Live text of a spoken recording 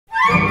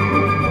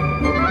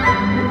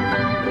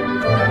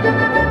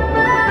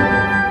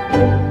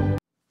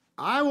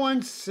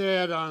once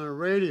said on a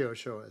radio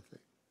show, I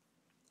think,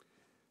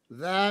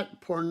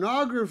 that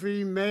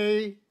pornography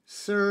may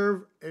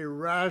serve a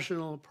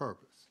rational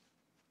purpose.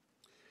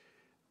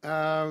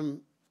 And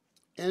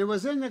it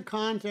was in the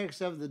context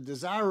of the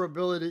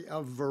desirability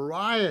of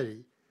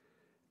variety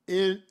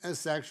in a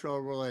sexual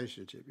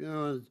relationship. You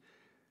know,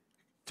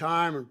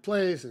 time and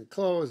place and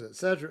clothes,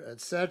 etc.,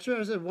 etc.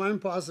 I said one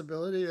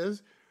possibility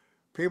is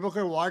people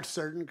can watch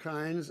certain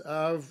kinds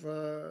of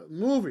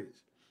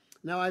movies.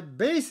 Now, I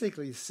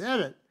basically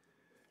said it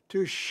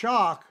to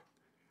shock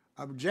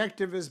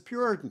objectivist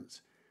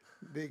Puritans,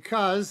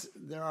 because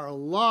there are a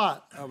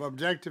lot of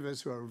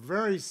objectivists who are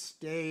very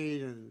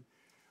staid and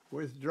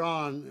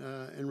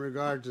withdrawn in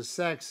regard to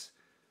sex,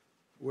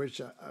 which,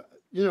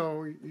 you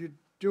know, you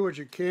do what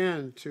you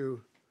can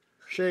to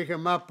shake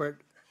them up, but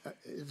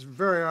it's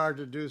very hard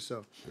to do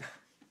so.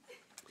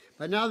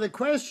 But now the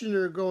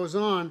questioner goes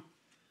on,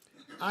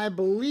 I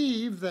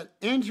believe that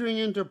entering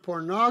into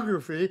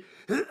pornography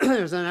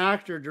as an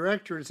actor,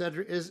 director,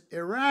 etc., is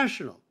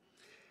irrational.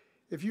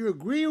 If you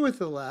agree with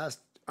the last,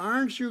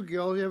 aren't you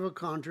guilty of a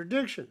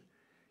contradiction?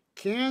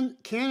 Can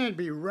it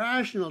be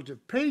rational to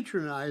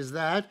patronize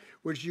that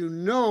which you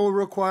know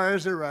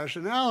requires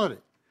irrationality?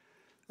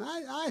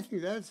 I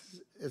think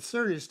it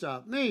certainly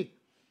stopped me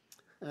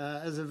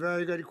as a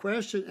very good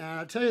question. And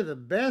I'll tell you the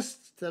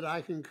best that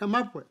I can come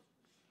up with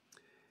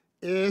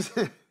is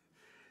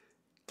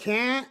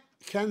can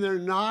there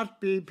not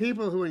be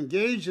people who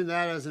engage in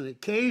that as an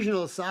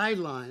occasional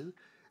sideline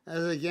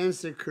as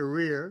against a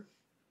career,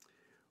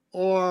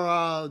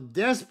 or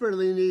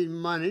desperately need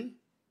money,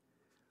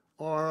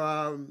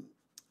 or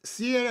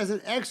see it as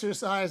an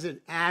exercise in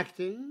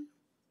acting,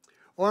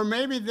 or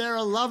maybe they're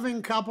a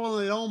loving couple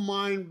and they don't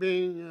mind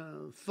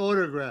being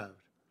photographed.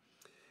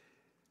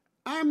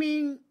 I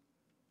mean,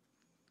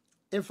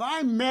 if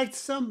I met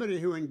somebody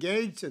who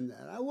engaged in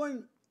that, I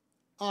wouldn't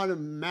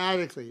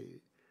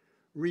automatically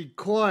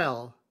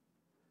recoil,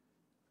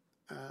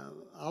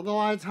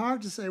 although it's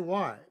hard to say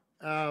why.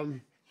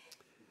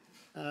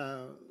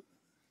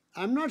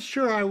 I'm not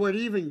sure I would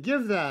even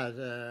give that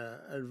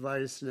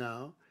advice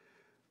now,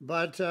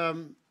 but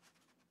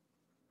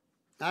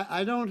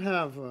I don't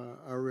have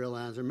a real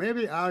answer.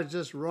 Maybe I was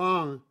just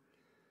wrong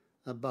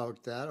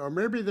about that, or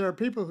maybe there are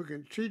people who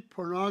can treat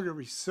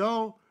pornography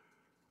so,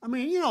 I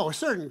mean, you know,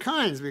 certain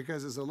kinds,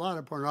 because there's a lot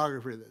of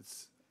pornography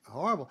that's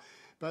horrible,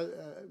 but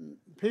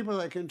people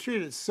that can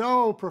treat it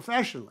so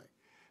professionally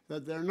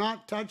that they're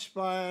not touched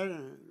by it.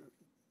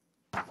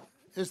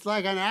 It's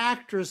like an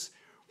actress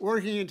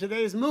working in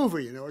today's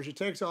movie, you know, where she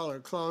takes all her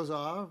clothes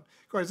off.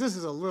 Of course, this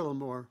is a little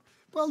more,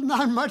 well,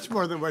 not much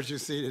more than what you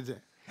see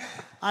today.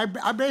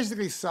 I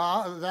basically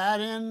saw that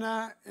in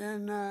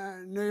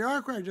New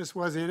York, where I just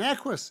was in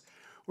Equus,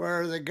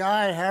 where the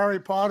guy, Harry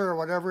Potter, or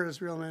whatever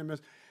his real name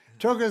is,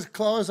 took his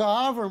clothes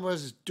off and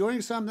was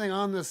doing something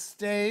on the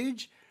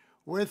stage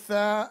with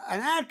an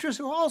actress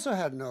who also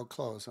had no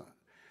clothes on.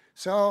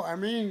 So, I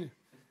mean,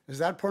 is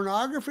that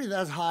pornography?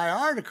 That's high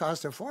art. It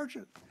costs a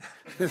fortune.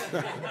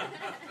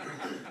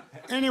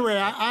 Anyway,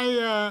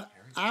 I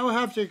will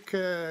have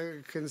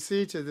to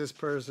concede to this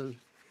person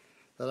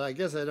that I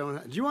guess I don't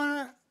have. Do you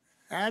want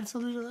to add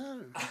something to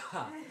that?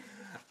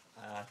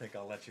 I think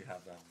I'll let you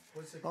have that.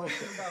 Was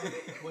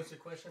the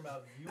question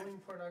about viewing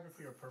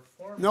pornography or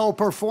performing? No,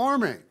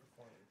 performing.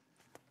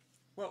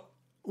 Well,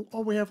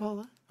 oh, we have all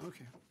that?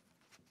 Okay.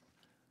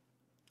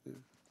 Yeah.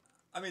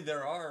 I mean,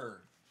 there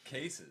are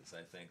cases,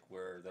 I think,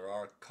 where there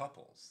are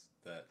couples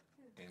that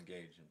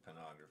engage in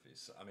pornography.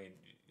 So, I mean,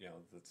 you know,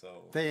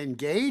 so they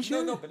engage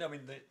in? No, but I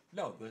mean,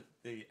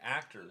 the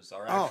actors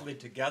are actually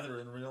together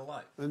in real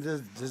life. And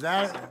does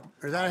that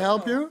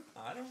help you?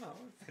 I don't know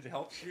if it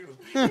helps you.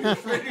 You're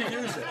free to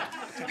use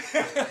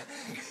it.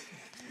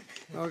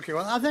 Okay,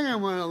 well, I think I'm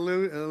going to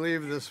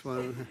leave this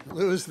one,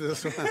 lose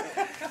this one.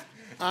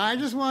 I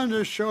just wanted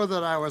to show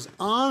that I was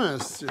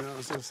honest, you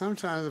know, so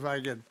sometimes if I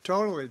get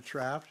totally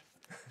trapped,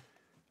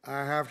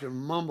 I have to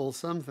mumble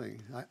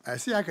something. I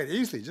see I could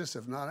easily just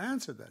have not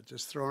answered that,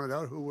 just thrown it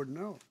out, who would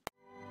know?